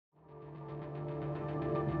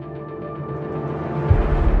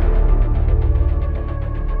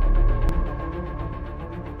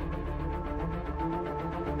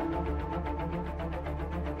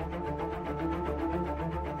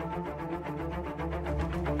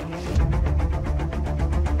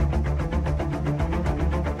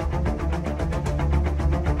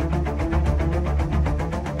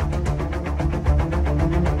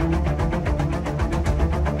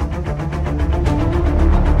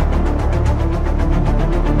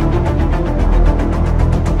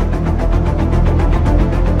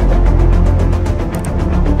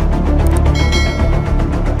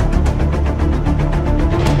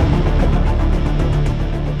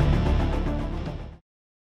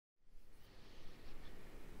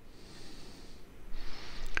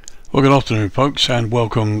Well, good afternoon folks, and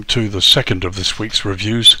welcome to the second of this week's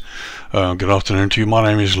reviews. Good afternoon to you. My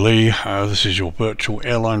name is Lee. This is your virtual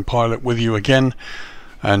airline pilot with you again,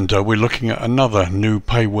 and we're looking at another new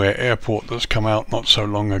payware airport that's come out not so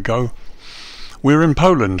long ago. We're in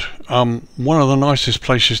Poland, one of the nicest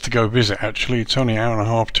places to go visit actually. It's only an hour and a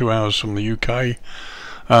half, 2 hours from the UK,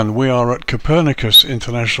 and we are at Copernicus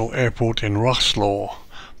International Airport in Wroclaw,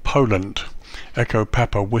 Poland. Echo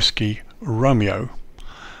Papa Whiskey Romeo.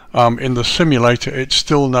 In the simulator it's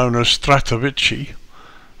still known as Stratovici,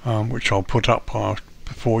 which I'll put up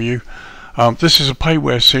for you. This is a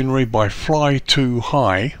payware scenery by Fly Too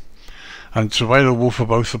High, and it's available for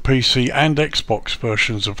both the PC and Xbox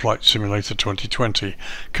versions of Flight Simulator 2020.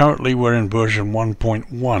 Currently we're in version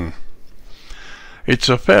 1.1. It's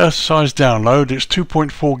a fair size download. It's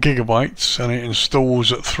 2.4 gigabytes and it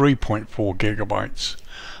installs at 3.4 gigabytes.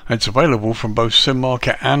 It's available from both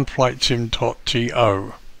SimMarket and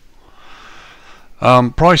FlightSim.to.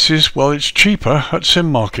 Prices, well, it's cheaper at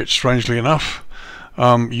SimMarket, strangely enough.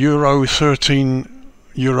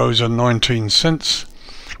 €13.19,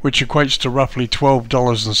 which equates to roughly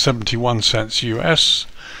 $12.71 US,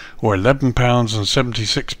 or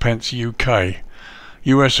 £11.76 UK.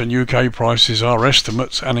 US and UK prices are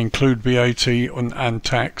estimates and include VAT and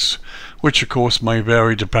tax, which of course may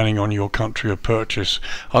vary depending on your country of purchase.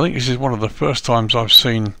 I think this is one of the first times I've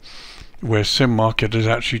seen where SimMarket is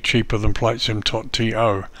actually cheaper than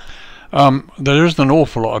FlightSim.to. There isn't an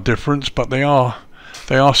awful lot of difference, but they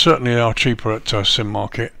certainly are cheaper at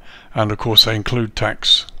SimMarket, and of course they include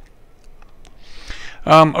tax.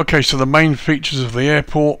 Okay, so the main features of the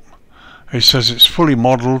airport. It says it's fully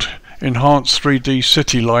modelled, enhanced 3D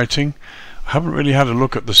city lighting. I haven't really had a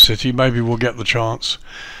look at the city, maybe we'll get the chance.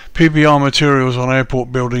 PBR materials on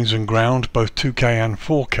airport buildings and ground, both 2K and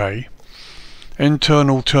 4K.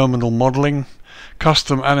 Internal terminal modelling,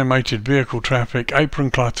 custom animated vehicle traffic, apron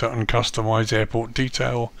clutter and customised airport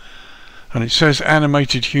detail. And it says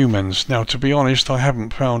animated humans. Now, to be honest, I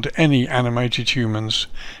haven't found any animated humans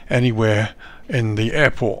anywhere in the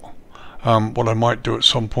airport. What I might do at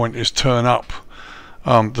some point is turn up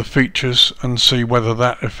the features and see whether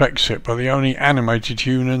that affects it, but the only animated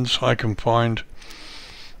humans I can find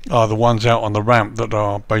are the ones out on the ramp that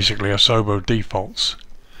are basically Asobo defaults.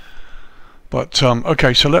 But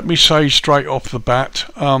okay, so let me say straight off the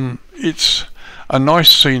bat, it's a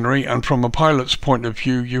nice scenery, and from a pilot's point of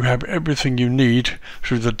view you have everything you need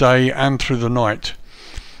through the day and through the night.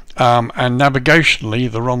 And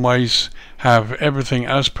navigationally the runways have everything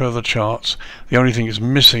as per the charts. The only thing that's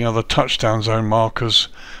missing are the touchdown zone markers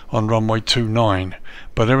on runway 29,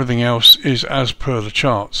 but everything else is as per the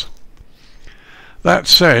charts. That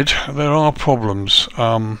said, there are problems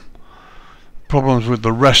with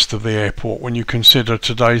the rest of the airport when you consider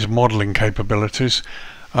today's modelling capabilities.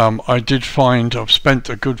 I did find I've spent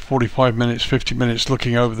a good 45 minutes, 50 minutes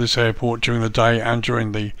looking over this airport during the day and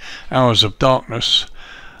during the hours of darkness.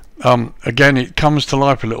 Again, it comes to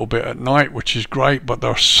life a little bit at night, which is great, but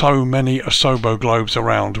there are so many Asobo globes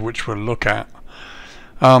around which we'll look at.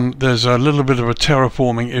 There's a little bit of a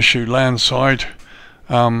terraforming issue landside,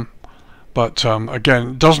 but again,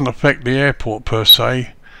 it doesn't affect the airport per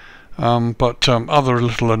se. But other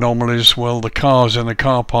little anomalies, well, the cars in the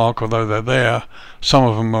car park, although they're there, some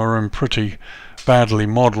of them are in pretty badly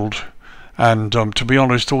modelled. And to be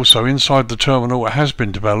honest, also inside the terminal it has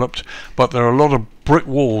been developed, but there are a lot of brick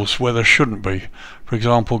walls where there shouldn't be. For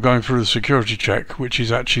example, going through the security check, which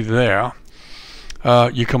is actually there,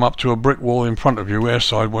 you come up to a brick wall in front of you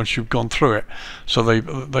airside once you've gone through it. So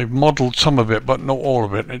they've modelled some of it, but not all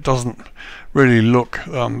of it. It doesn't really look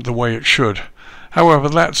the way it should. However,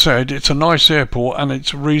 that said, it's a nice airport and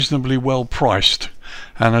it's reasonably well priced,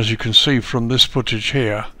 and as you can see from this footage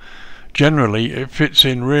here, generally it fits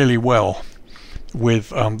in really well with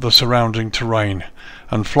the surrounding terrain,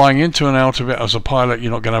 and flying into and out of it as a pilot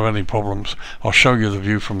you're not going to have any problems. I'll show you the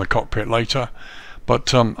view from the cockpit later,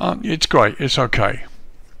 but it's great, it's okay.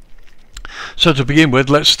 So to begin with,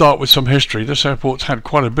 let's start with some history. This airport's had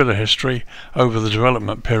quite a bit of history over the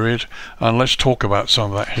development period, and let's talk about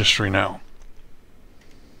some of that history now.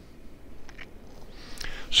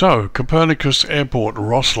 So, Copernicus Airport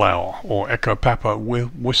Wroclaw, or Echo Papa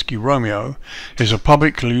Whiskey Romeo, is a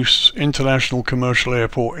public-use international commercial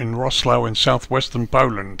airport in Wroclaw in southwestern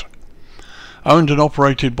Poland. Owned and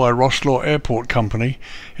operated by Wroclaw Airport Company,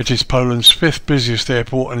 it is Poland's 5th busiest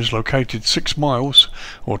airport and is located 6 miles,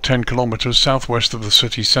 or 10 kilometers southwest of the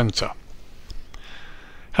city centre.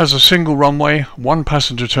 Has a single runway, 1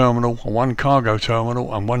 passenger terminal, 1 cargo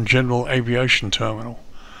terminal and 1 general aviation terminal.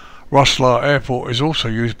 Wroclaw Airport is also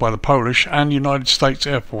used by the Polish and United States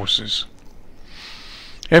Air Forces.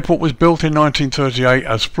 Airport was built in 1938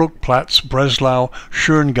 as Flugplatz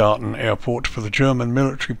Breslau-Schöngarten Airport for the German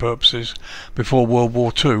military purposes before World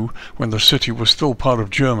War II, when the city was still part of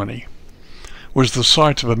Germany. Was the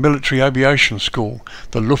site of a military aviation school,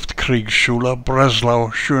 the Luftkriegsschule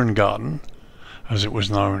Breslau-Schöngarten, as it was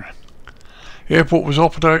known. The airport was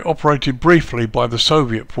operated briefly by the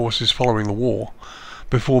Soviet forces following the war,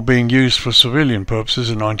 before being used for civilian purposes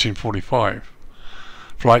in 1945.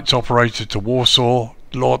 Flights operated to Warsaw,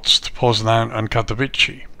 Lodz, Poznan and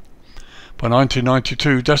Katowice. By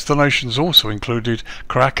 1992, destinations also included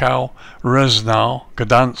Krakow, Reznau,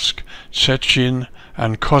 Gdansk, Szczecin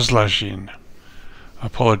and Kozlazin.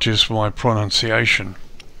 Apologies for my pronunciation.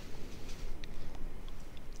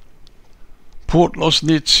 Port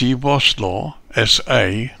Loznicy Wroclaw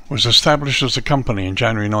S.A. was established as a company in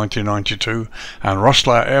January 1992, and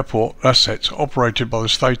Wroclaw Airport assets operated by the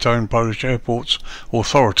state-owned Polish Airports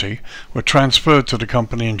Authority were transferred to the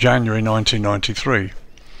company in January 1993.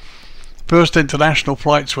 First international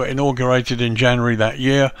flights were inaugurated in January that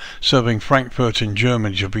year, serving Frankfurt in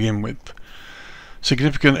Germany to begin with.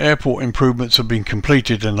 Significant airport improvements have been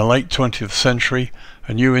completed in the late 20th century.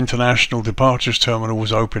 A new international departures terminal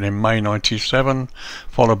was opened in May 1997,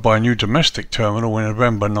 followed by a new domestic terminal in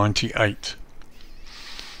November 1998.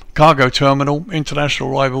 Cargo terminal,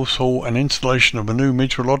 international arrivals hall and installation of a new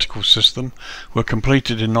meteorological system were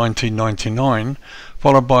completed in 1999,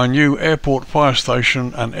 followed by a new airport fire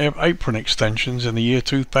station and apron extensions in the year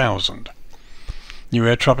 2000. New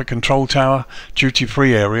air traffic control tower,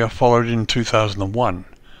 duty-free area followed in 2001.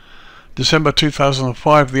 December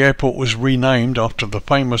 2005, the airport was renamed after the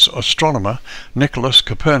famous astronomer Nicholas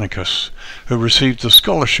Copernicus, who received a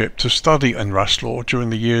scholarship to study in Wroclaw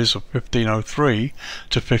during the years of 1503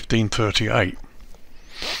 to 1538.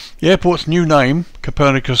 The airport's new name,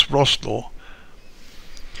 Copernicus Wroclaw.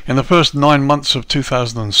 In the first 9 months of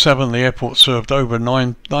 2007, the airport served over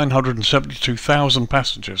 972,000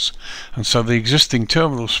 passengers, and so the existing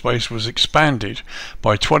terminal space was expanded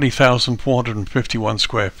by 20,451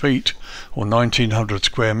 square feet, or 1,900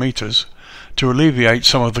 square meters, to alleviate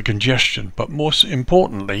some of the congestion, but more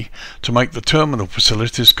importantly, to make the terminal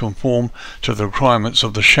facilities conform to the requirements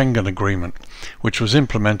of the Schengen Agreement, which was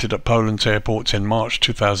implemented at Poland's airports in March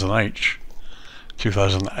 2008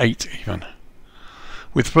 even.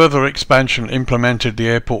 With further expansion implemented, the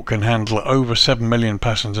airport can handle over 7 million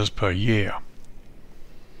passengers per year.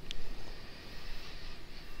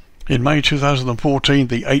 In May 2014,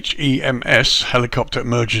 the HEMS Helicopter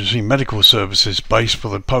Emergency Medical Services base for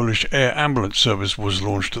the Polish Air Ambulance Service was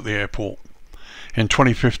launched at the airport. In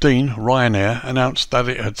 2015, Ryanair announced that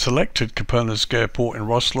it had selected Copernicus Airport in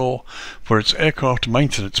Wroclaw for its aircraft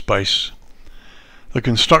maintenance base. The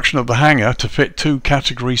construction of the hangar to fit 2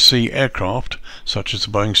 Category C aircraft, such as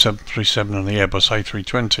the Boeing 737 and the Airbus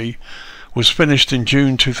A320, was finished in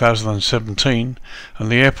June 2017, and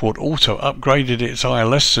the airport also upgraded its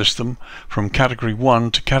ILS system from Category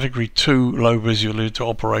 1 to Category 2 low visibility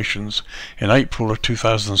operations in April of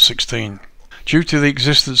 2016. Due to the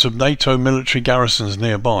existence of NATO military garrisons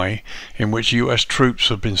nearby, in which US troops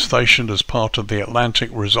have been stationed as part of the Atlantic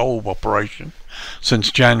Resolve operation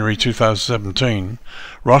since January 2017,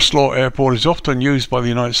 Wroclaw Airport is often used by the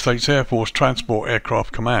United States Air Force Transport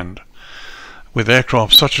Aircraft Command, with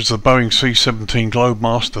aircraft such as the Boeing C-17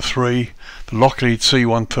 Globemaster III, the Lockheed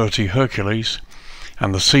C-130 Hercules,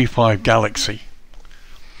 and the C-5 Galaxy.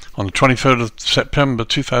 On the 23rd of September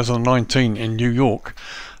 2019 in New York,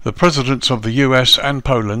 the Presidents of the US and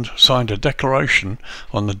Poland signed a declaration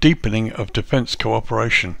on the deepening of defense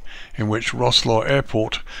cooperation, in which Wroclaw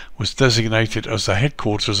Airport was designated as the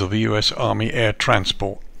headquarters of the US Army Air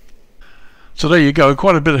Transport. So there you go,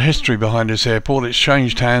 quite a bit of history behind this airport. It's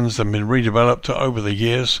changed hands and been redeveloped over the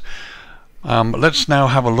years. Let's now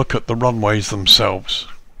have a look at the runways themselves,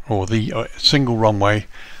 or the single runway,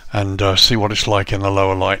 and see what it's like in the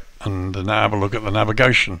lower light, and now have a look at the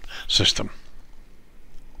navigation system.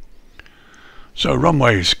 So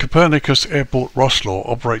runways. Copernicus Airport Wroclaw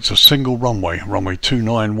operates a single runway, runway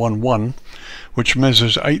 2911, which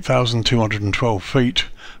measures 8,212 feet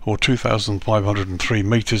or 2,503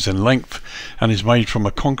 meters in length and is made from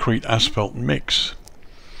a concrete asphalt mix.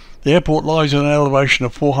 The airport lies at an elevation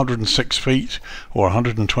of 406 feet or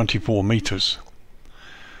 124 meters.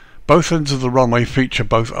 Both ends of the runway feature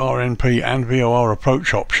both RNP and VOR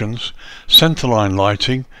approach options, centerline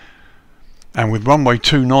lighting, and with runway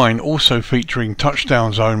 29 also featuring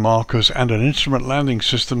touchdown zone markers and an instrument landing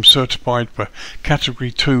system certified for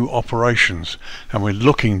Category 2 operations, and we're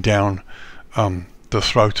looking down the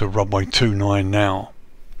throat of runway 29 now.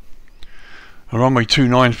 And runway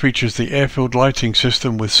 29 features the airfield lighting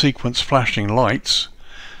system with sequence flashing lights,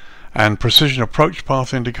 and precision approach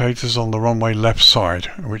path indicators on the runway left side,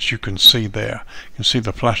 which you can see there. You can see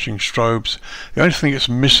the flashing strobes. The only thing it's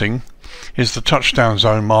missing is the touchdown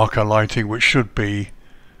zone marker lighting, which should be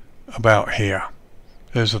about here.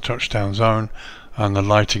 There's the touchdown zone, and the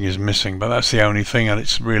lighting is missing, but that's the only thing, and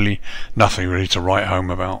it's really nothing really to write home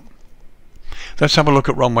about. Let's have a look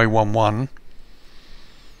at runway 11.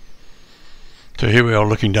 So here we are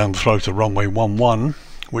looking down the throat of runway 11,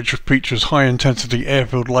 which features high intensity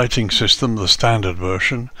airfield lighting system, the standard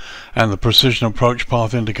version, and the precision approach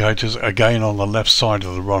path indicators again on the left side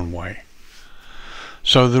of the runway.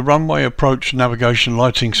 So the runway approach navigation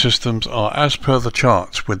lighting systems are as per the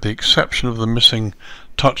charts, with the exception of the missing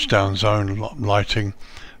touchdown zone lighting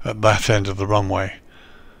at that end of the runway.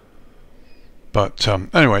 But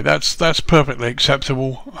anyway, that's perfectly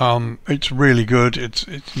acceptable. It's really good.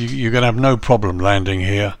 You're going to have no problem landing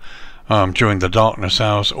here during the darkness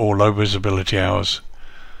hours or low visibility hours.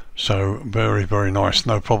 So very, very nice,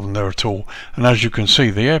 no problem there at all. And as you can see,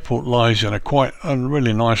 the airport lies in a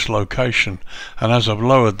really nice location, and as I've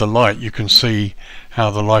lowered the light, you can see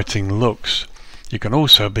how the lighting looks. You can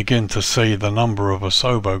also begin to see the number of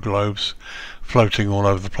Asobo globes floating all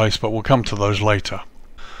over the place, but we'll come to those later.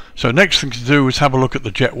 So next thing to do is have a look at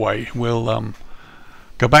the jetway. We'll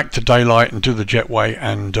go back to daylight and do the jetway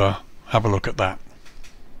and have a look at that.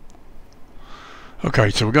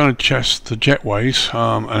 Okay, so we're going to test the jetways,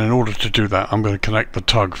 and in order to do that I'm going to connect the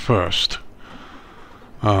tug first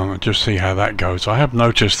and just see how that goes. I have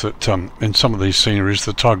noticed that in some of these sceneries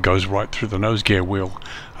the tug goes right through the nose gear wheel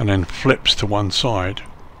and then flips to one side.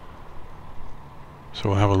 So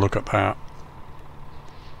we'll have a look at that.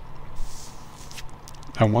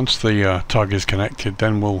 And once the tug is connected,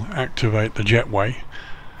 then we'll activate the jetway,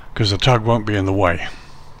 because the tug won't be in the way.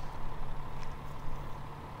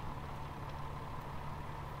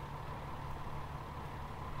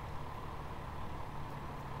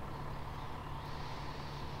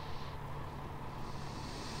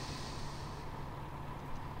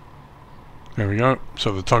 There we go,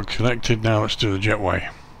 so the tug's connected. Now let's do the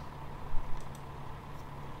jetway.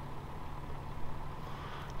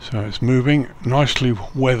 So it's moving, nicely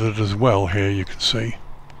weathered as well here, you can see.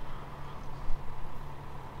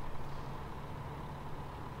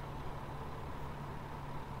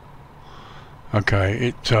 Okay,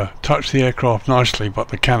 it touched the aircraft nicely, but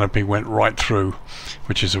the canopy went right through,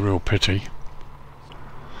 which is a real pity.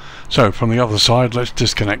 So from the other side, let's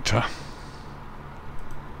disconnect her.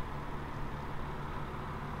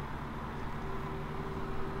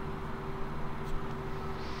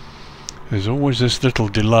 There's always this little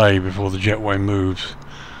delay before the jetway moves,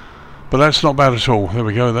 but that's not bad at all. There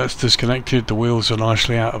we go, that's disconnected, the wheels are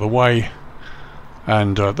nicely out of the way,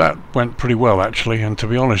 and that went pretty well actually, and to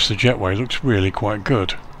be honest the jetway looks really quite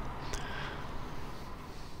good.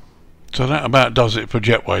 So that about does it for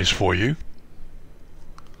jetways for you.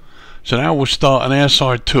 So now we'll start an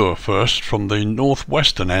airside tour first from the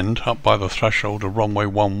northwestern end up by the threshold of runway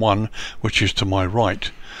 11, which is to my right.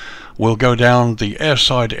 We'll go down the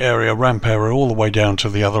airside area, ramp area, all the way down to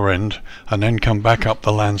the other end, and then come back up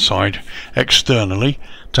the land side externally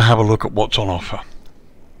to have a look at what's on offer.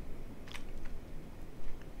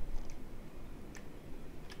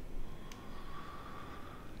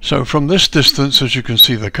 So from this distance, as you can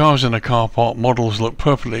see, the cars in the car park models look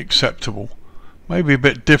perfectly acceptable. Maybe a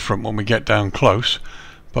bit different when we get down close,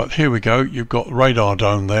 but here we go, you've got radar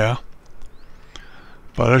dome there.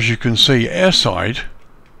 But as you can see, airside,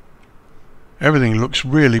 everything looks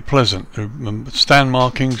really pleasant. The stand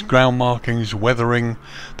markings, ground markings, weathering,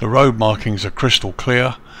 the road markings are crystal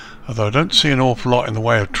clear, although I don't see an awful lot in the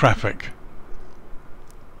way of traffic.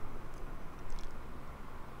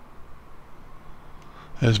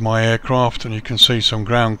 There's my aircraft, and you can see some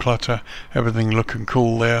ground clutter, everything looking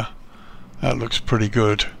cool there. That looks pretty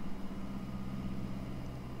good.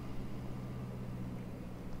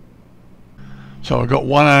 So I've got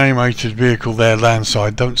one animated vehicle there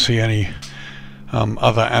landside, don't see any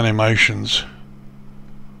other animations.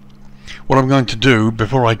 What I'm going to do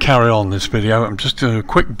before I carry on this video, I'm just doing a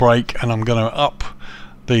quick break, and I'm going to up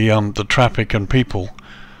the traffic and people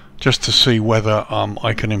just to see whether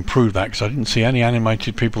I can improve that, because I didn't see any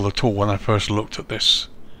animated people at all when I first looked at this.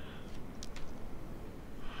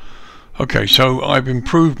 Okay, so I've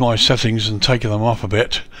improved my settings and taken them off a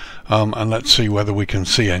bit, and let's see whether we can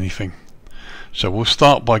see anything. So we'll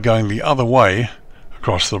start by going the other way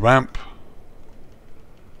across the ramp.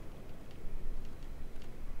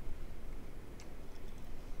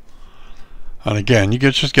 And again, you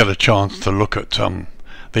just get a chance to look at the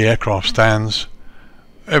aircraft stands.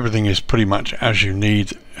 Everything is pretty much as you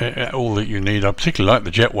need, all that you need. I particularly like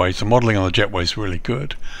the jetways. The modelling on the jetway is really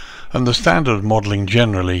good. and the standard modelling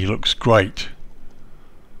generally looks great.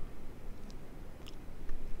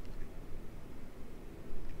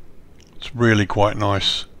 It's really quite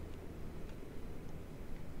nice.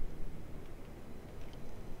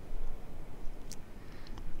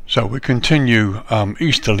 So we continue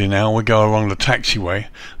easterly now. We go along the taxiway.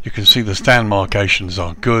 You can see the stand markations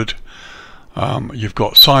are good. You've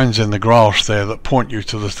got signs in the grass there that point you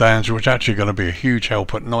to the stands, which are actually going to be a huge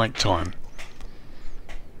help at night time.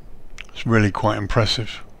 It's really quite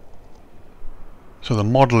impressive. So the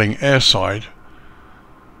modelling airside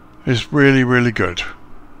is really, really good.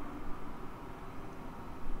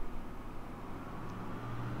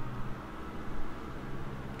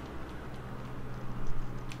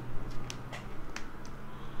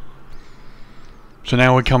 So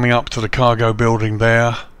now we're coming up to the cargo building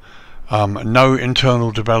there. No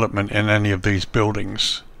internal development in any of these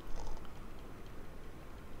buildings.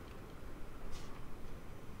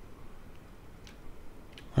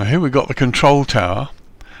 Now here we've got the control tower,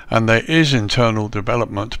 and there is internal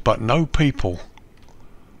development but no people.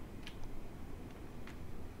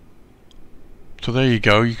 So there you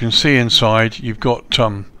go, you can see inside you've got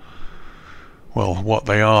well, what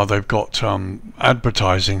they are, they've got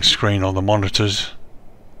advertising screen on the monitors.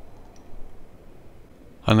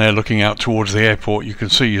 And they're looking out towards the airport. You can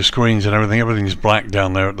see your screens and everything. Everything's black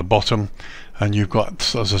down there at the bottom, and you've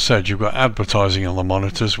got, as I said, you've got advertising on the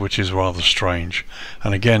monitors, which is rather strange.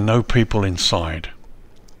 And again, no people inside.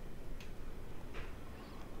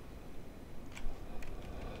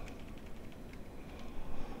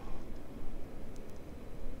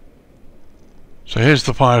 So here's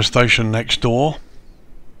the fire station next door.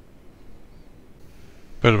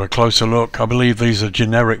 Bit of a closer look. I believe these are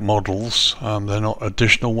generic models, they're not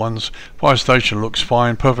additional ones. Fire station looks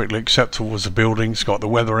fine, perfectly acceptable as a building. It's got the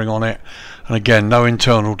weathering on it, and again, no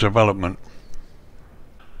internal development.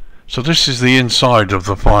 So this is the inside of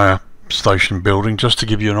the fire station building, just to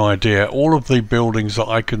give you an idea. All of the buildings that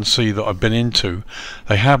I can see that I've been into,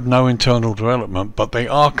 they have no internal development, but they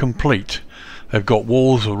are complete. They've got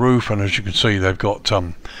walls, a roof, and as you can see, they've got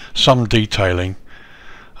some detailing.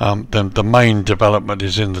 The main development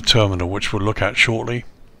is in the terminal, which we'll look at shortly.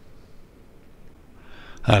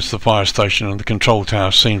 That's the fire station and the control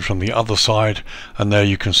tower seen from the other side, and there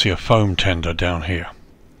you can see a foam tender down here.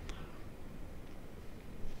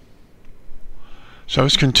 So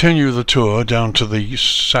let's continue the tour down to the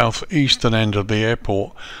southeastern end of the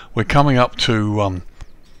airport. We're coming up to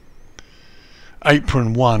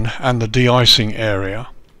Apron 1 and the de-icing area,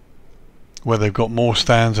 where they've got more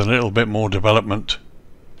stands and a little bit more development.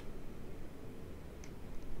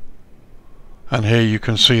 And here you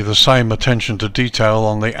can see the same attention to detail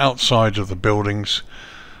on the outside of the buildings.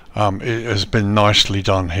 It has been nicely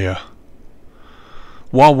done here.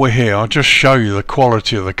 While we're here, I'll just show you the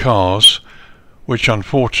quality of the cars, which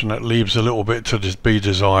unfortunately leaves a little bit to be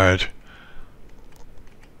desired.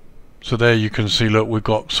 So there you can see, look, we've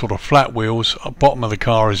got sort of flat wheels, the bottom of the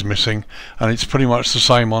car is missing, and it's pretty much the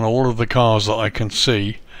same on all of the cars that I can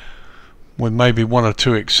see, with maybe one or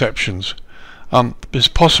two exceptions. It's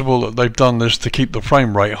possible that they've done this to keep the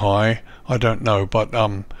frame rate high, I don't know, but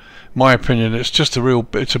my opinion, it's just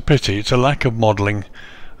it's a pity, it's a lack of modelling,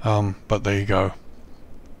 but there you go.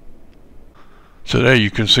 So there you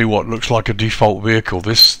can see what looks like a default vehicle.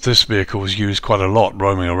 This vehicle is used quite a lot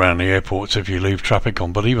roaming around the airports if you leave traffic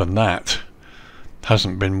on, but even that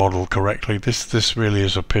hasn't been modelled correctly. This really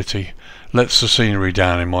is a pity. Lets the scenery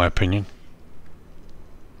down, in my opinion.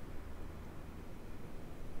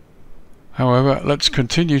 However, let's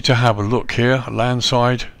continue to have a look here.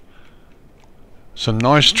 Landside. Some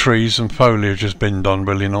nice trees and foliage has been done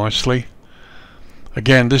really nicely.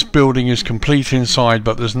 Again, this building is complete inside,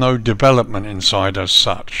 but there's no development inside as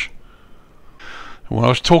such. When I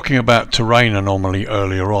was talking about terrain anomaly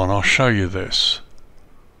earlier on, I'll show you this.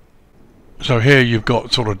 So here you've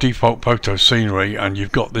got sort of default photo scenery, and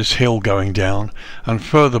you've got this hill going down, and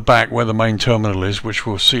further back where the main terminal is, which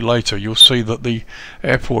we'll see later, you'll see that the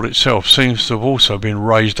airport itself seems to have also been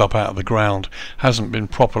raised up out of the ground, hasn't been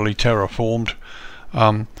properly terraformed.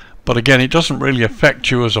 But again, it doesn't really affect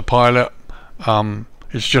you as a pilot.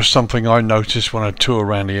 It's just something I noticed when I tour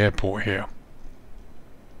around the airport here.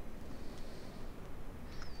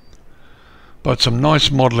 But some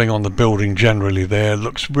nice modelling on the building generally there.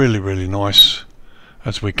 Looks really, really nice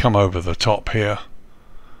as we come over the top here,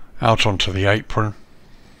 out onto the apron.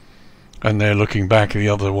 And there, looking back the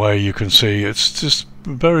other way, you can see it's just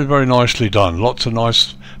very, very nicely done. Lots of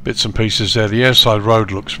nice bits and pieces there. The airside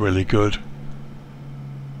road looks really good.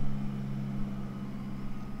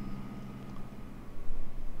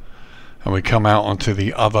 And we come out onto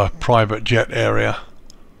the other private jet area.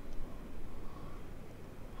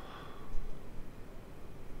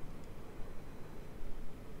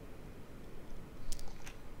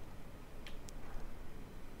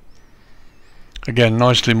 Again,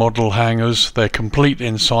 nicely modelled hangars. They're complete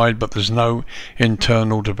inside, but there's no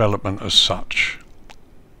internal development as such.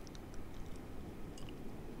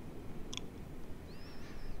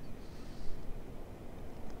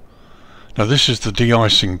 Now this is the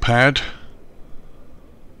de-icing pad.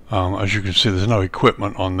 As you can see, there's no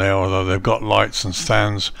equipment on there, although they've got lights and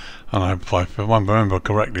stands, and if I remember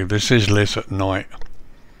correctly, this is lit at night.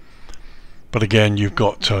 But again, you've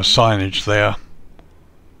got signage there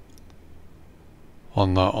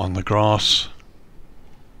on the grass.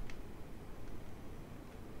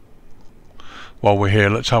 While we're here,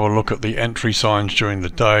 let's have a look at the entry signs during the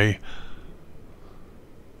day.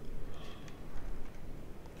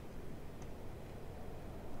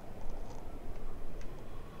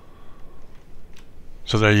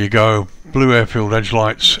 So there you go, blue airfield edge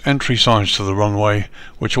lights, entry signs to the runway,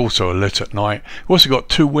 which also are lit at night. We've also got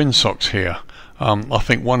two windsocks here. I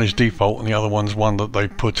think one is default and the other one's one that they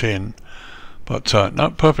put in. But no,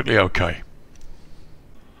 perfectly okay.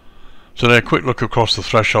 So there, a quick look across the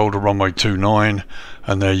threshold of runway 29,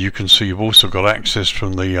 and there you can see you've also got access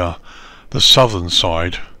from the southern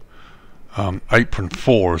side, Apron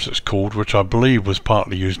 4 as it's called, which I believe was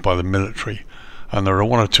partly used by the military. And there are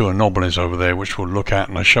one or two anomalies over there which we'll look at,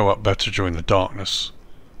 and they show up better during the darkness.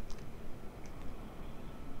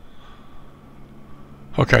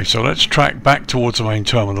 Okay, so let's track back towards the main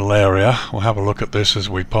terminal area. We'll have a look at this as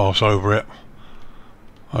we pass over it.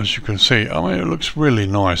 As you can see, I mean, it looks really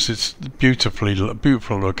nice. It's a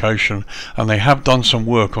beautiful location, and they have done some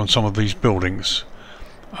work on some of these buildings,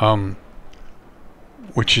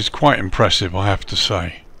 which is quite impressive, I have to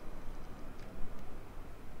say.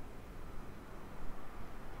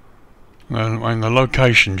 And the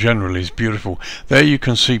location generally is beautiful. There you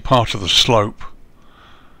can see part of the slope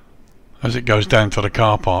as it goes down to the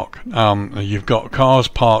car park. You've got cars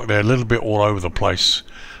parked there a little bit all over the place,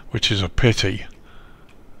 which is a pity.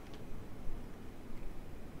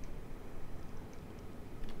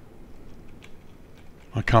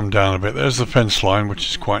 I come down a bit. There's the fence line, which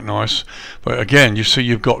is quite nice. But again, you see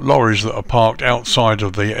you've got lorries that are parked outside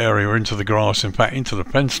of the area into the grass, in fact into the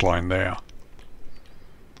fence line there.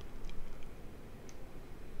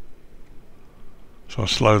 So I'll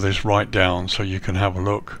slow this right down so you can have a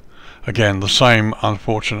look. Again, the same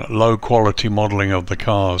unfortunate low quality modelling of the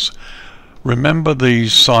cars. Remember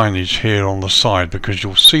these signage here on the side, because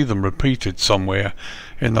you'll see them repeated somewhere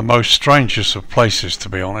in the most strangest of places, to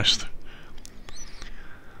be honest.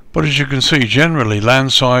 But as you can see, generally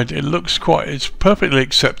LANDSIDE, it's perfectly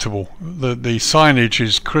acceptable. The signage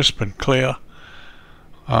is crisp and clear.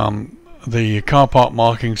 The car park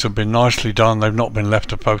markings have been nicely done. They've not been left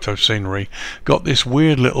to photo scenery. Got this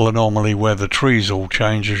weird little anomaly where the trees all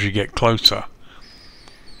change as you get closer.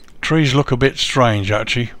 Trees look a bit strange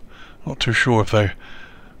actually. Not too sure if they're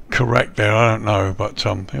correct there, I don't know, but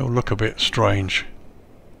they'll look a bit strange.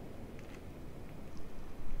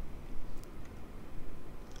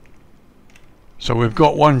 So we've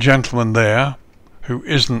got one gentleman there who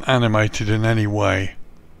isn't animated in any way.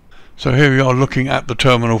 So here we are looking at the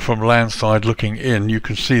terminal from LANDSIDE looking in. You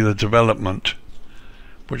can see the development,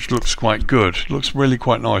 which looks quite good. It looks really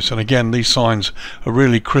quite nice, and again these signs are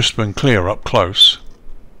really crisp and clear up close.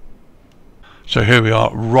 So here we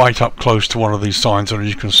are right up close to one of these signs, and as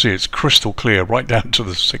you can see it's crystal clear right down to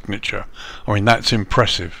the signature. I mean, that's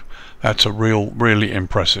impressive. That's really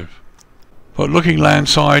impressive. But looking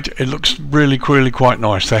LANDSIDE, it looks really quite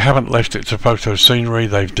nice. They haven't left it to photo scenery.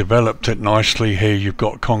 They've developed it nicely. Here you've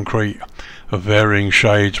got concrete of varying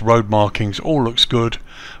shades, road markings, all looks good.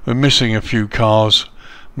 We're missing a few cars,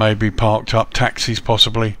 maybe parked up, taxis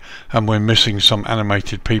possibly, and we're missing some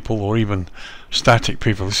animated people or even static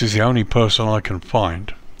people. This is the only person I can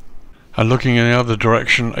find. And looking in the other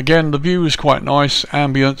direction, again the view is quite nice,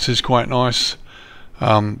 ambience is quite nice.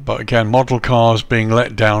 But again, model cars being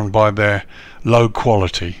let down by their low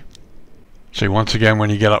quality. See, once again when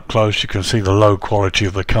you get up close you can see the low quality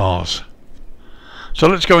of the cars. So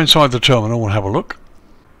let's go inside the terminal and have a look.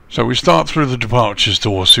 So we start through the departures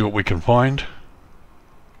door, see what we can find.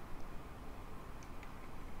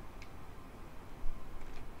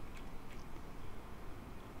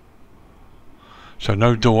 So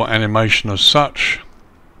no door animation as such.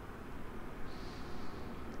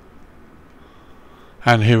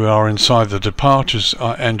 And here we are inside the departures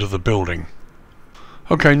end of the building.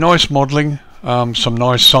 Okay, nice modelling, some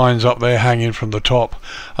nice signs up there hanging from the top,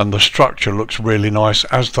 and the structure looks really nice,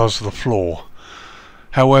 as does the floor.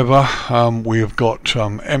 However, we have got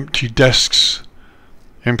empty desks,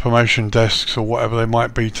 information desks or whatever they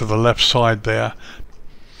might be to the left side there.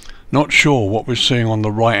 Not sure what we're seeing on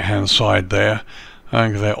the right hand side there. I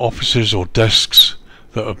think they're offices or desks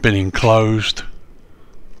that have been enclosed.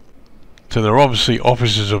 So they're obviously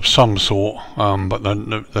offices of some sort, but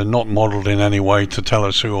they're not modelled in any way to tell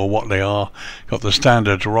us who or what they are. Got the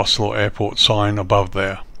standard Wroclaw Airport sign above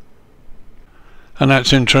there. And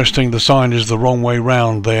that's interesting, the sign is the wrong way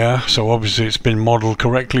round there, so obviously it's been modelled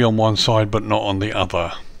correctly on one side but not on the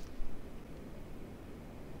other.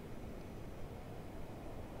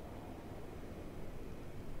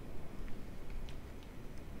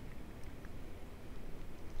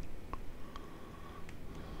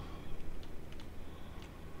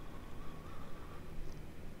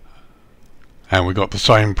 And we got the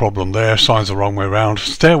same problem there, signs the wrong way round.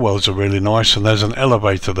 Stairwells are really nice, and there's an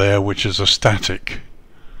elevator there which is a static.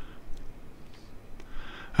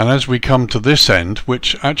 And as we come to this end,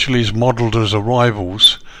 which actually is modelled as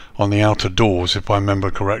arrivals on the outer doors, if I remember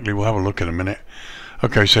correctly, we'll have a look in a minute.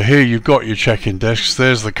 Okay, so here you've got your check-in desks,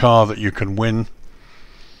 there's the car that you can win.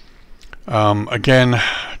 Again,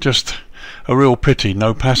 just a real pity,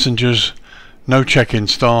 no passengers, no check-in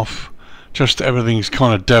staff, just everything's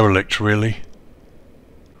kind of derelict really.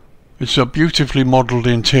 It's a beautifully modelled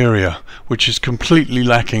interior which is completely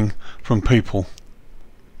lacking from people.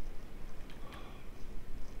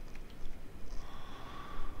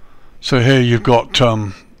 So here you've got,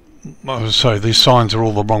 as I say, these signs are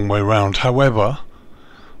all the wrong way round. However,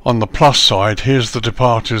 on the plus side, here's the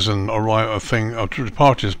departures and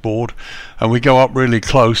departures board, and we go up really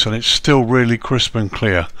close and it's still really crisp and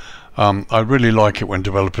clear. I really like it when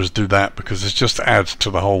developers do that because it just adds to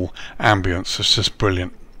the whole ambience. It's just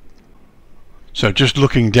brilliant. So just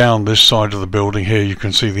looking down this side of the building here, you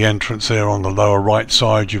can see the entrance there on the lower right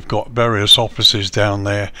side. You've got various offices down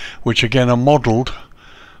there which again are modelled,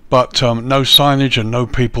 but no signage and no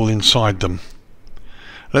people inside them.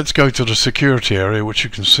 Let's go to the security area, which you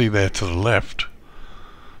can see there to the left.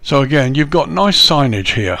 So again, you've got nice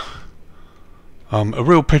signage here. A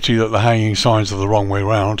real pity that the hanging signs are the wrong way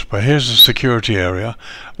round, but here's the security area,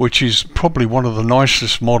 which is probably one of the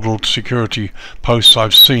nicest modelled security posts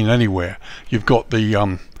I've seen anywhere. You've got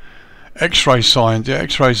the X-ray signs, the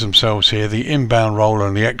X-rays themselves here, the inbound roller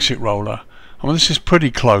and the exit roller. I mean, this is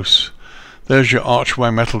pretty close. There's your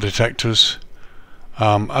archway metal detectors,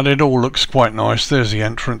 and it all looks quite nice. There's the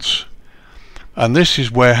entrance. And this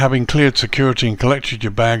is where, having cleared security and collected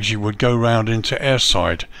your bags, you would go round into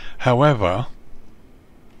airside. However,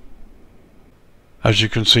 as you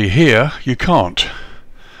can see here, you can't,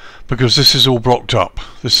 because this is all blocked up.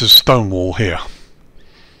 This is stone wall here,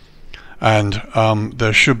 and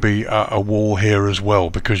there should be a wall here as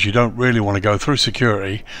well, because you don't really want to go through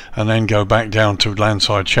security and then go back down to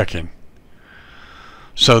landside check-in.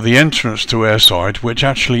 So the entrance to airside, which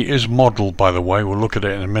actually is modelled, by the way, we'll look at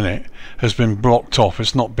it in a minute, has been blocked off.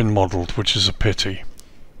 It's not been modelled, which is a pity.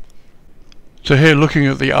 So here, looking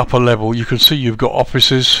at the upper level, you can see you've got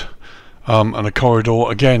offices and a corridor.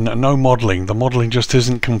 Again, no modelling. The modelling just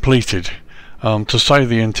isn't completed. To say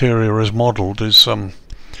the interior is modelled is,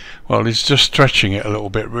 well, it's just stretching it a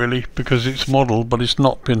little bit really, because it's modelled, but it's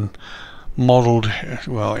not been modelled.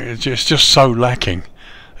 Well, it's just so lacking.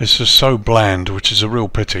 It's just so bland, which is a real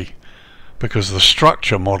pity, because the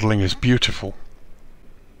structure modelling is beautiful.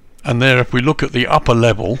 And there, if we look at the upper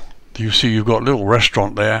level, you see you've got a little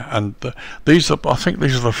restaurant there, and these are, I think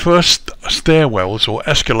these are the first stairwells or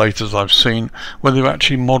escalators I've seen where they've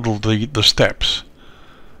actually modelled the steps,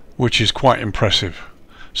 which is quite impressive.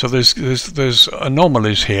 So there's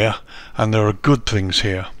anomalies here, and there are good things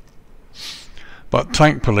here. But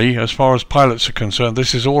thankfully, as far as pilots are concerned,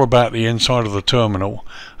 this is all about the inside of the terminal,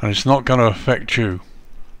 and it's not going to affect you.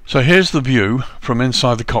 So here's the view from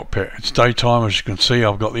inside the cockpit. It's daytime, as you can see.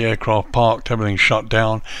 I've got the aircraft parked, everything's shut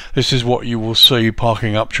down. This is what you will see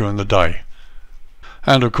parking up during the day.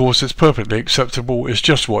 And of course it's perfectly acceptable, it's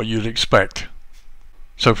just what you'd expect.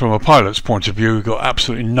 So from a pilot's point of view, we've got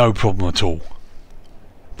absolutely no problem at all.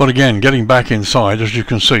 But again, getting back inside, as you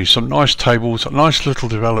can see, some nice tables, a nice little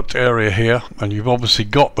developed area here, and you've obviously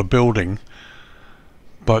got the building,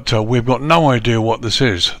 but we've got no idea what this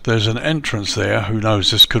is. There's an entrance there. Who knows,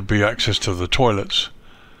 this could be access to the toilets,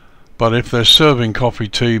 but if they're serving coffee,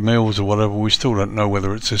 tea, meals or whatever, we still don't know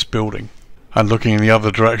whether it's this building. And looking in the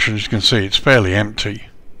other direction, as you can see, it's fairly empty.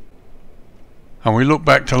 And we look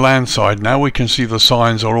back to landside, now we can see the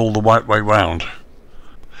signs are all the right way round.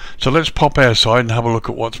 So let's pop airside and have a look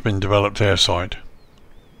at what's been developed airside.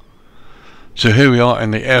 So here we are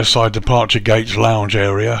in the airside departure gates lounge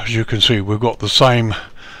area. As you can see, we've got the same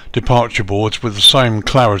departure boards with the same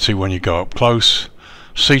clarity when you go up close.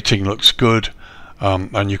 Seating looks good,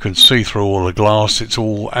 and you can see through all the glass. It's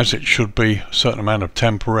all as it should be, a certain amount of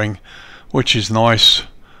tempering, which is nice.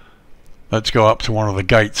 Let's go up to one of the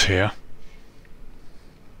gates here.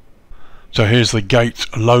 So here's the gate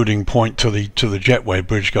loading point to the jetway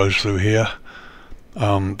bridge goes through here.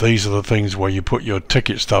 These are the things where you put your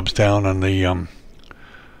ticket stubs down, and the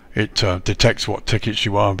it detects what tickets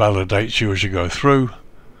you are and validates you as you go through.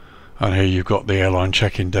 And here you've got the airline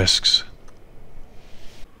check-in desks.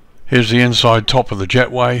 Here's the inside top of the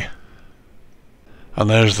jetway, and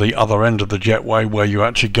there's the other end of the jetway where you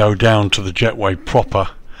actually go down to the jetway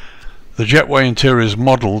proper. The jetway interior is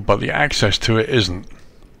modelled, but the access to it isn't.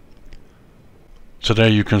 So there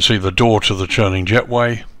you can see the door to the churning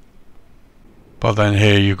jetway, but then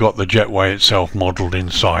here you've got the jetway itself modelled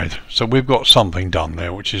inside. So we've got something done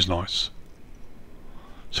there, which is nice.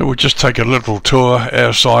 So we'll just take a little tour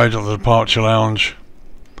airside of the departure lounge.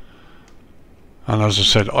 And as I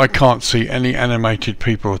said, I can't see any animated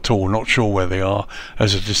people at all, not sure where they are.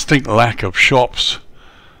 There's a distinct lack of shops.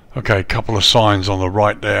 Okay, a couple of signs on the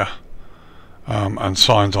right there, and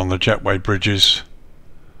signs on the jetway bridges.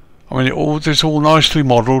 I mean, it's all nicely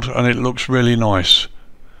modelled and it looks really nice,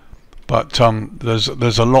 but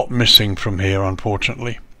there's a lot missing from here,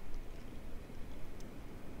 unfortunately.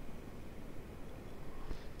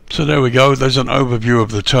 So there we go, there's an overview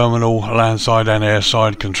of the terminal, landside and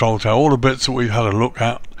airside control tower, all the bits that we've had a look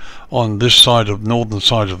at on this side of northern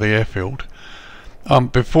side of the airfield.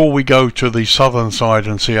 Before we go to the southern side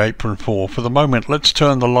and see Apron 4, for the moment let's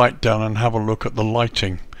turn the light down and have a look at the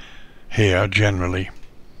lighting here generally.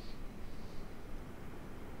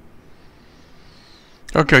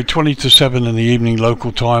 Okay, 20 to 7 in the evening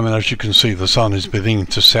local time, and as you can see the sun is beginning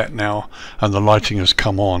to set now and the lighting has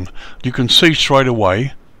come on. You can see straight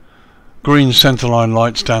away green centerline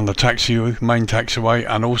lights down the main taxiway,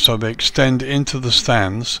 and also they extend into the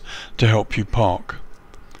stands to help you park.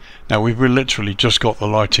 Now we've literally just got the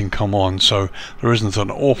lighting come on, so there isn't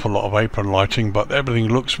an awful lot of apron lighting, but everything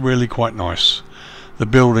looks really quite nice. The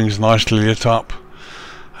building's nicely lit up.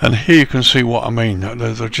 And here you can see what I mean.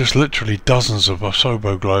 There are just literally dozens of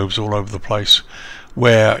Asobo globes all over the place,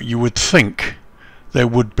 where you would think there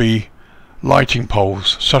would be lighting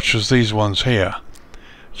poles such as these ones here.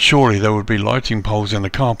 Surely there would be lighting poles in the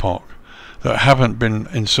car park that haven't been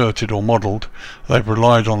inserted or modelled. They've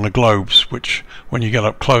relied on the globes, which when you get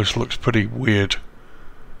up close looks pretty weird.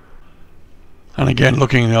 And again,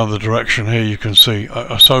 looking in the other direction here, you can see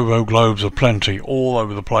Asobo globes are plenty all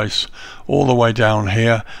over the place, all the way down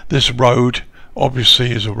here. This road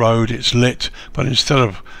obviously is a road, it's lit, but instead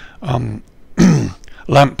of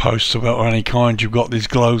lampposts of any kind, you've got these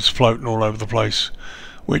globes floating all over the place,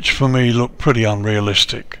 which for me look pretty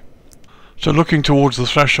unrealistic. So looking towards the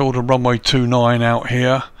threshold of runway 29 out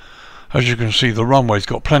here, as you can see the runway's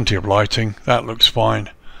got plenty of lighting, that looks fine.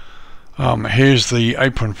 Here's the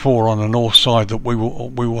Apron 4 on the north side that we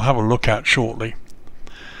will have a look at shortly.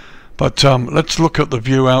 But let's look at the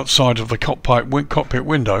view outside of the cockpit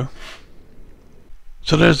window.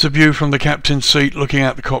 So there's the view from the captain's seat looking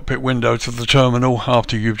out the cockpit window to the terminal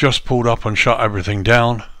after you've just pulled up and shut everything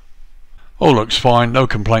down. All looks fine, no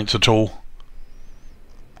complaints at all.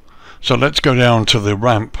 So let's go down to the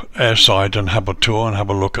ramp airside and have a tour and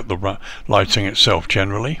have a look at the lighting itself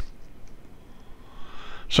generally.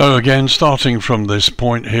 So again, starting from this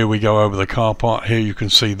point here, we go over the car park. Here you can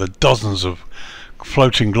see the dozens of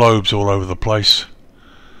floating globes all over the place.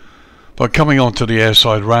 But coming onto the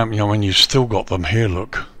airside ramp, you've still got them here,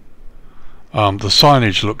 look. The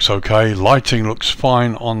signage looks okay, lighting looks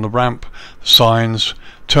fine on the ramp, signs,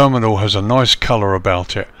 terminal has a nice colour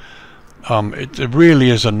about it. It really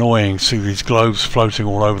is annoying to see these globes floating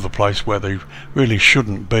all over the place where they really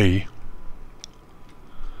shouldn't be.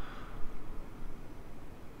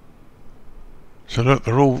 So look,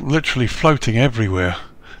 they're all literally floating everywhere.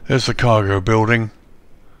 There's the cargo building.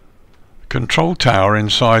 Control tower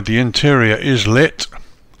inside the interior is lit.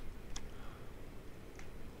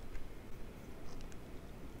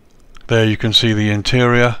 There you can see the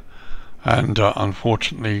interior, and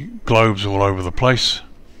unfortunately globes all over the place.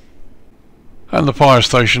 And the fire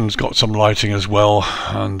station's got some lighting as well,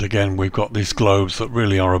 and again we've got these globes that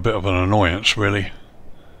really are a bit of an annoyance really.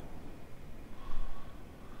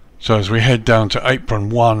 So as we head down to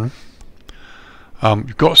Apron 1,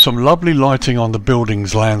 you've got some lovely lighting on the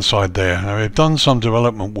building's landside there. Now we've done some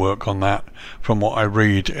development work on that from what I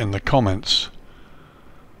read in the comments.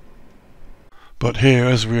 But here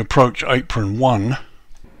as we approach Apron 1,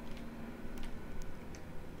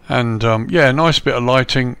 and yeah, nice bit of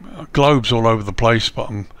lighting, globes all over the place,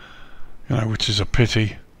 but which is a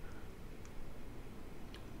pity.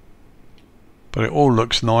 But it all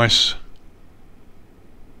looks nice.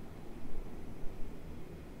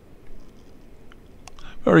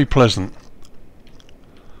 Very pleasant.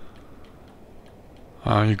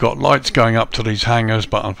 You've got lights going up to these hangars,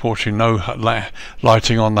 but unfortunately no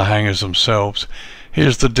lighting on the hangars themselves.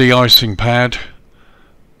 Here's the de-icing pad.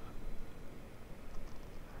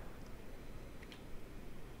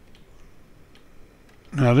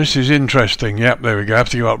 Now this is interesting. Yep, there we go. I have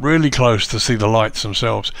to go up really close to see the lights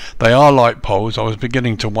themselves. They are light poles. I was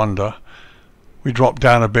beginning to wonder. We drop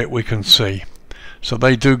down a bit, we can see. So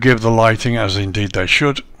they do give the lighting, as indeed they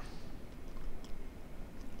should.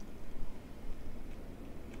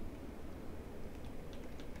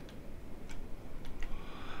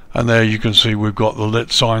 And there you can see we've got the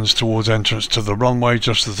lit signs towards entrance to the runway,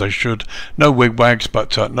 just as they should. No wigwags,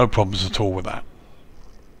 but no problems at all with that.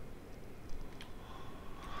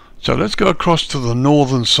 So let's go across to the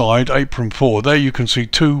northern side, apron 4. There you can see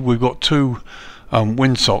we've got two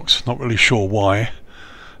windsocks, not really sure why.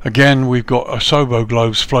 Again, we've got asobo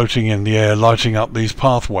globes floating in the air, lighting up these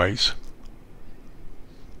pathways.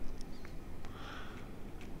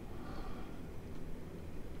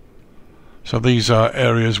 So these are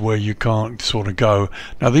areas where you can't sort of go.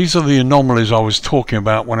 Now these are the anomalies I was talking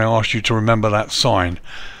about when I asked you to remember that sign.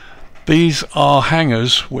 These are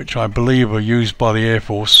hangars which I believe are used by the Air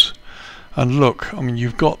Force, and look, I mean,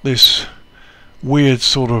 you've got this weird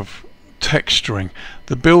sort of texturing.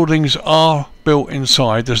 The buildings are built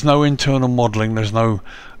inside. There's no internal modelling, there's no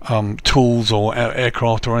tools or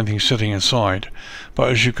aircraft or anything sitting inside,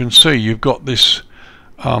 but as you can see you've got this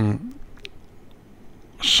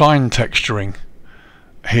sign texturing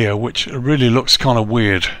here which really looks kind of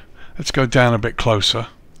weird. Let's go down a bit closer.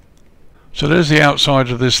 So there's the outside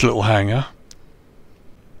of this little hangar,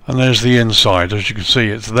 and there's the inside. As you can see,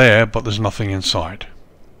 it's there, but there's nothing inside.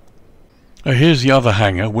 Now here's the other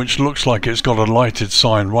hangar, which looks like it's got a lighted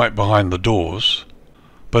sign right behind the doors,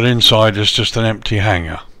 but inside is just an empty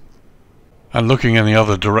hangar. And looking in the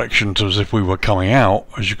other direction as if we were coming out,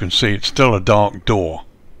 as you can see, it's still a dark door.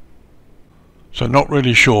 So not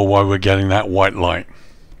really sure why we're getting that white light.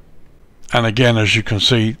 And again, as you can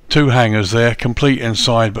see, two hangars there, complete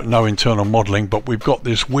inside but no internal modelling, but we've got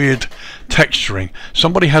this weird texturing.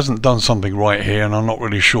 Somebody hasn't done something right here, and I'm not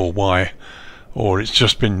really sure why, or it's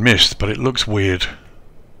just been missed, but it looks weird.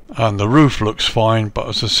 And the roof looks fine, but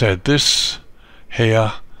as I said, this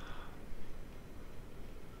here,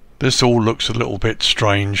 this all looks a little bit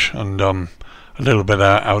strange and a little bit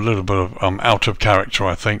out of character.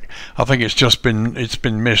 I think it's just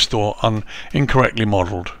been missed or incorrectly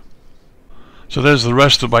modelled. So there's the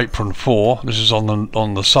rest of apron 4. This is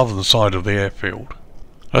on the southern side of the airfield.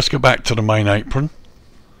 Let's go back to the main apron.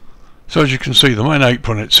 So as you can see, the main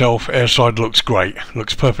apron itself, airside, looks great,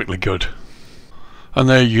 looks perfectly good. And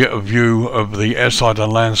there you get a view of the airside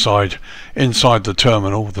and landside inside the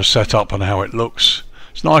terminal, the setup and how it looks.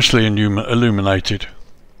 It's nicely illuminated.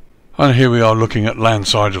 And here we are looking at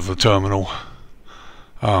landside of the terminal.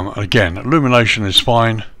 Again, illumination is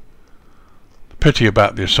fine. Pity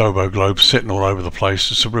about the asobo globes sitting all over the place.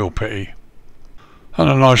 It's a real pity. And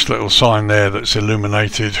a nice little sign there that's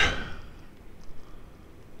illuminated.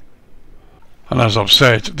 And as I've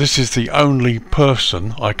said, this is the only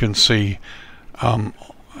person I can see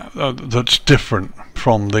that's different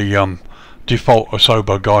from the default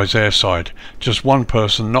asobo guys airside. Just one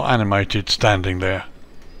person, not animated, standing there.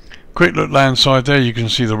 Quick look landside there, you can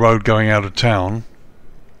see the road going out of town.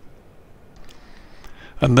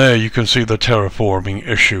 And there you can see the terraforming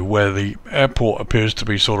issue, where the airport appears to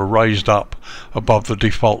be sort of raised up above the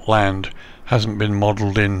default land. Hasn't been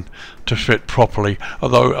modelled in to fit properly.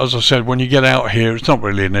 Although, as I said, when you get out here, it's not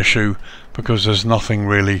really an issue because there's nothing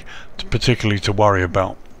really particularly to worry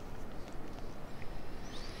about.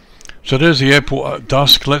 So there's the airport at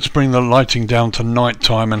dusk. Let's bring the lighting down to night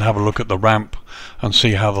time and have a look at the ramp and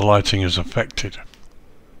see how the lighting is affected.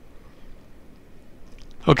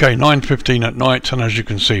 Okay, 9:15 at night, and as you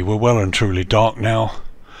can see, we're well and truly dark now,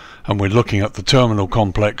 and we're looking at the terminal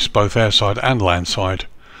complex, both airside and landside.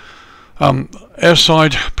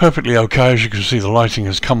 Airside, perfectly okay. As you can see, the lighting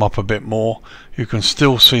has come up a bit more. You can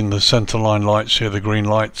still see the centre line lights here, the green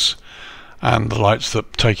lights, and the lights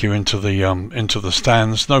that take you into the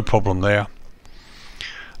stands. No problem there.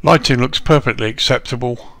 Lighting looks perfectly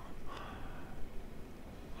acceptable.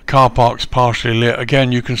 Car park's partially lit.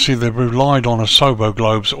 Again, you can see they've relied on asobo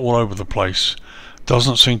globes all over the place.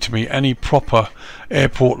 Doesn't seem to be any proper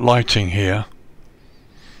airport lighting here.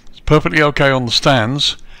 It's perfectly okay on the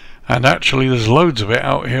stands, and actually there's loads of it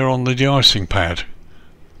out here on the de-icing pad.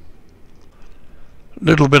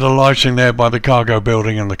 Little bit of lighting there by the cargo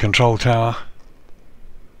building and the control tower.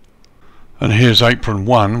 And here's apron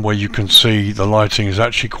 1, where you can see the lighting is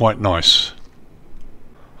actually quite nice.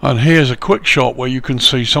 And here's a quick shot where you can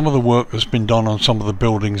see some of the work that's been done on some of the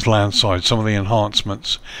buildings landside, some of the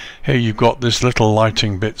enhancements. Here you've got this little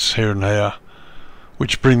lighting bits here and there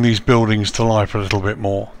which bring these buildings to life a little bit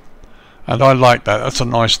more, and I like that. That's a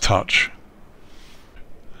nice touch.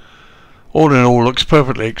 All in all, looks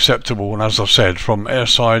perfectly acceptable, and as I've said, from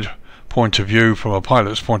airside point of view, from a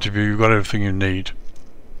pilot's point of view, you've got everything you need.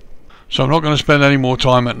 So I'm not going to spend any more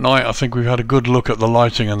time at night. I think we've had a good look at the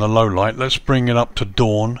lighting and the low light. Let's bring it up to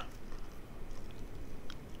dawn.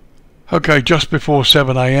 Okay, just before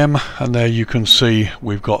 7 AM, and there you can see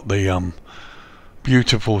we've got the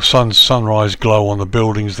beautiful sunrise glow on the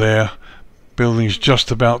buildings there. Buildings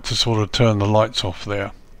just about to sort of turn the lights off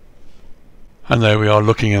there. And there we are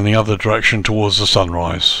looking in the other direction towards the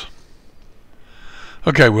sunrise.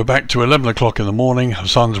 Okay, we're back to 11 o'clock in the morning, the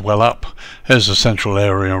sun's well up, here's the central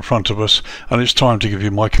area in front of us, and it's time to give you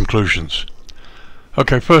my conclusions.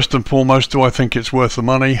 Okay, first and foremost, do I think it's worth the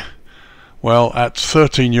money? Well, at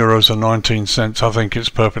 €13.19, I think it's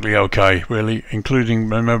perfectly okay, really, including,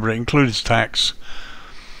 remember, it includes tax.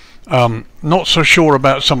 Not so sure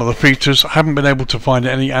about some of the features. I haven't been able to find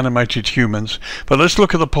any animated humans, but let's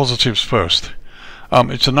look at the positives first.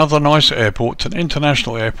 It's another nice airport. It's an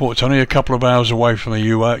international airport. It's only a couple of hours away from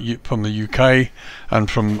the UK and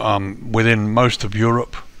from within most of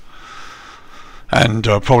Europe, and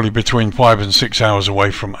probably between 5 and 6 hours away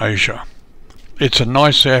from Asia. It's a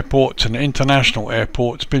nice airport. It's an international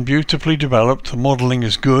airport. It's been beautifully developed. The modelling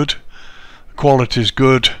is good. The quality is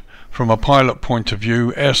good. From a pilot point of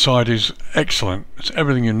view, airside is excellent. It's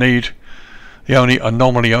everything you need. The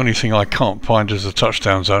only thing I can't find is the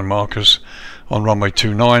touchdown zone markers on runway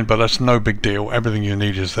 29, but that's no big deal. Everything you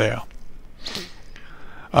need is there.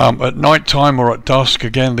 At night time or at dusk,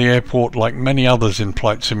 again, the airport, like many others in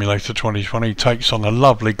Flight Simulator 2020, takes on a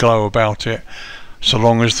lovely glow about it, so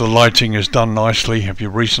long as the lighting is done nicely. If you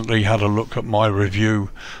recently had a look at my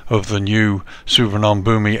review of the new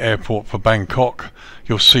Suvarnabhumi airport for Bangkok,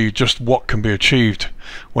 you'll see just what can be achieved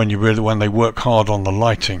when they work hard on the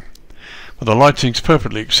lighting. But the lighting's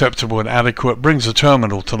perfectly acceptable and adequate, brings the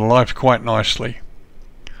terminal to life quite nicely.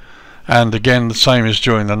 And again, the same as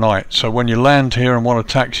during the night. So when you land here and want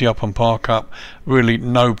to taxi up and park up, really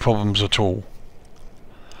no problems at all.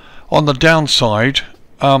 On the downside,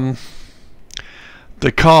 the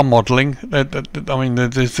car modelling, I mean,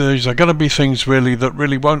 these are going to be things really that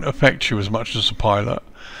really won't affect you as much as a pilot,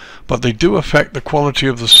 but they do affect the quality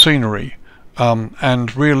of the scenery.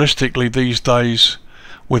 And realistically these days,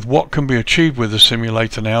 with what can be achieved with the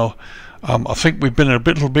simulator now, I think we've been a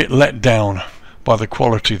little bit let down by the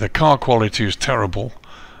quality. The car quality is terrible.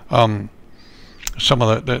 Some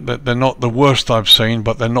of they're not the worst I've seen,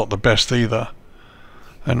 but they're not the best either.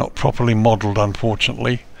 They're not properly modelled,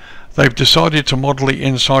 unfortunately. They've decided to model the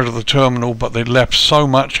inside of the terminal, but they left so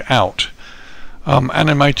much out.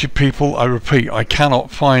 Animated people, I repeat, I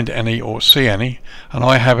cannot find any or see any, and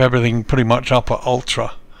I have everything pretty much up at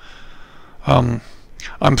ultra.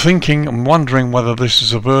 I'm wondering whether this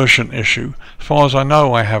is a version issue. As far as I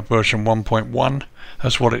know, I have version 1.1.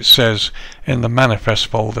 That's what it says in the manifest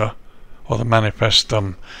folder, or the manifest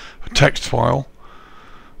text file.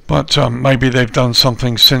 But maybe they've done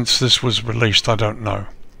something since this was released, I don't know.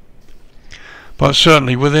 But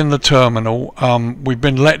certainly within the terminal, we've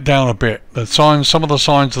been let down a bit. The signs, some of the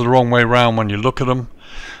signs are the wrong way around when you look at them.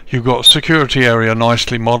 You've got security area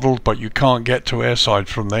nicely modelled, but you can't get to airside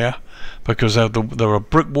from there because there are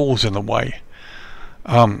brick walls in the way.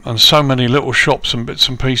 And so many little shops and bits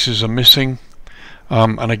and pieces are missing.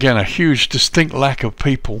 And again, a huge distinct lack of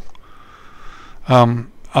people.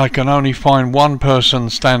 I can only find one person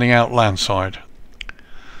standing out landside.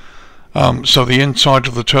 So the inside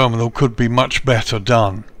of the terminal could be much better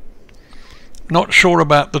done. Not sure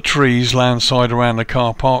about the trees landside around the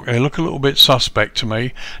car park. They look a little bit suspect to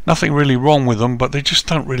me. Nothing really wrong with them, but they just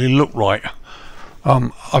don't really look right.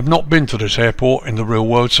 I've not been to this airport in the real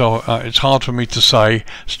world, so it's hard for me to say.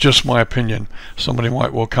 It's just my opinion. Somebody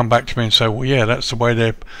might well come back to me and say, well, yeah, that's the way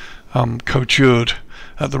they're coutured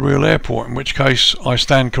at the real airport, in which case I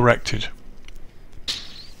stand corrected.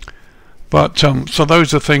 But so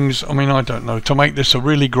those are things, I mean, I don't know, to make this a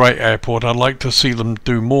really great airport, I'd like to see them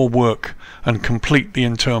do more work and complete the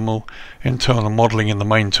internal modelling in the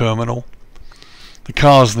main terminal. The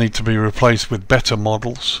cars need to be replaced with better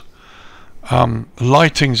models.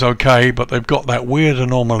 Lighting's okay, but they've got that weird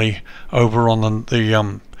anomaly over on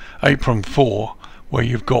the Apron 4, where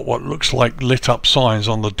you've got what looks like lit up signs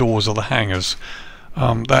on the doors of the hangars.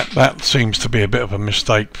 That seems to be a bit of a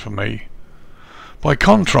mistake for me. By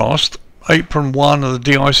contrast, Apron 1 of the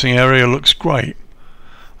de-icing area looks great,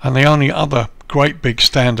 and the only other great big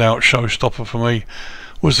standout showstopper for me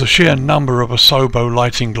was the sheer number of Asobo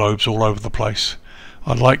lighting globes all over the place.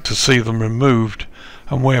 I'd like to see them removed,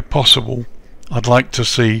 and where possible I'd like to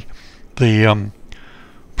see the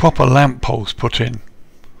proper lamp poles put in.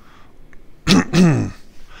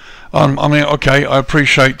 I mean, okay, I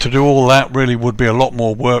appreciate to do all that really would be a lot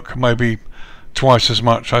more work, maybe twice as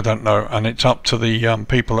much, I don't know, and it's up to the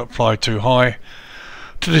people at Fly Too High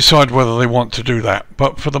to decide whether they want to do that.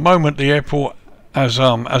 But for the moment, the airport as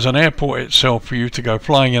an airport itself, for you to go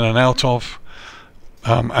flying in and out of,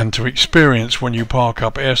 and to experience when you park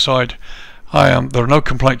up airside, there are no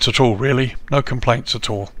complaints at all, really, no complaints at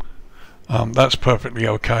all. That's perfectly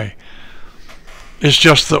okay. It's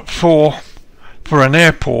just that for an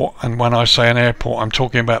airport, and when I say an airport, I'm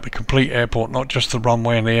talking about the complete airport, not just the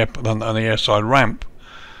runway and the airside ramp.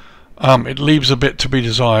 It leaves a bit to be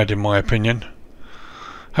desired, in my opinion.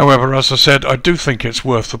 However, as I said, I do think it's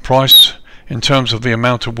worth the price. In terms of the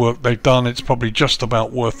amount of work they've done, it's probably just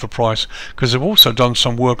about worth the price, because they've also done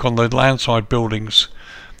some work on the landside buildings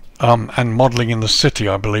and modelling in the city,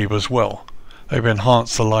 I believe, as well. They've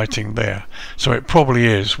enhanced the lighting there, so it probably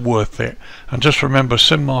is worth it. And just remember,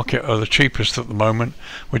 SimMarket are the cheapest at the moment.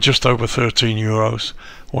 We're just over €13,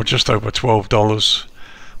 or just over $12,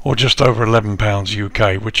 or just over £11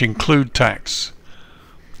 UK, which include tax.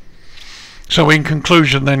 So in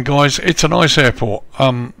conclusion then, guys, it's a nice airport.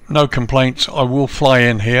 No complaints. I will fly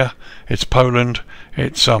in here. It's Poland.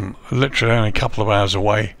 It's literally only a couple of hours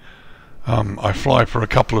away. I fly for a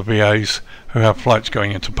couple of VAs who have flights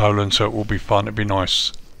going into Poland, so it will be fun. It'll be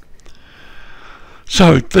nice.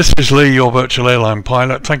 So this is Lee, your virtual airline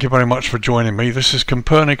pilot. Thank you very much for joining me. This is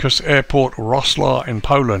Copernicus Airport, Wroclaw in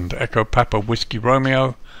Poland, Echo Papa Whiskey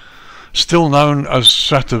Romeo. Still known as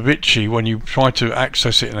Stratovici when you try to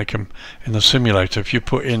access it in the simulator. If you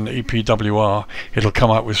put in EPWR, it'll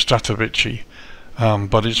come up with Stratovici,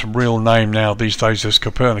 but its real name now these days is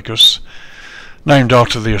Copernicus, named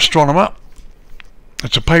after the astronomer.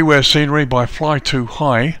 It's a payware scenery by Fly Too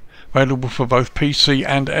High, available for both PC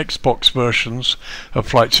and Xbox versions of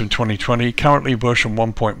Flight Sim 2020, currently version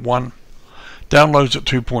 1.1. Downloads at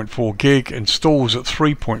 2.4 gig, installs at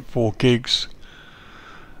 3.4 gigs.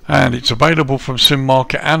 And it's available from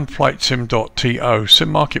SimMarket and FlightSim.to.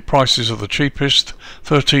 SimMarket prices are the cheapest,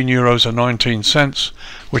 €13.19,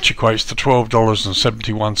 which equates to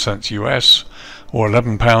 $12.71 US, or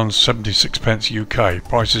 £11.76 UK.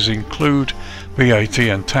 Prices include VAT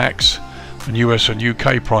and tax, and US and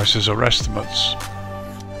UK prices are estimates.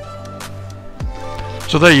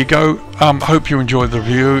 So there you go. Hope you enjoyed the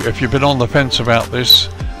review. If you've been on the fence about this,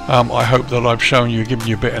 I hope that I've shown you, given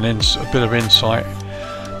you a bit of insight.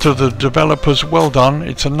 To the developers, well done.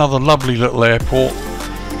 It's another lovely little airport.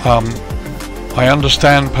 I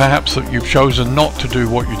understand perhaps that you've chosen not to do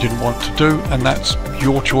what you didn't want to do, and that's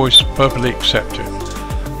your choice, perfectly accepted.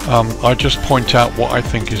 I just point out what I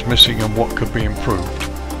think is missing and what could be improved.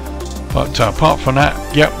 But apart from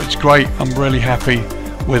that, yep, it's great. I'm really happy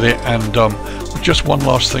with it. And just one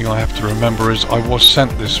last thing I have to remember is I was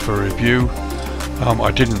sent this for review. I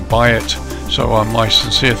didn't buy it. So my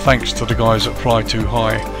sincere thanks to the guys at Fly Too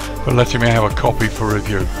High for letting me have a copy for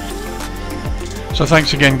review. So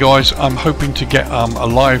thanks again, guys. I'm hoping to get a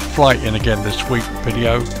live flight in again this week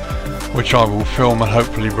video, which I will film and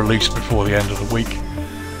hopefully release before the end of the week.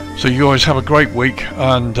 So you guys have a great week,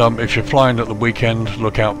 and if you're flying at the weekend,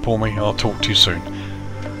 look out for me. I'll talk to you soon.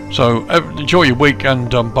 So enjoy your week, and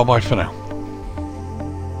bye bye for now.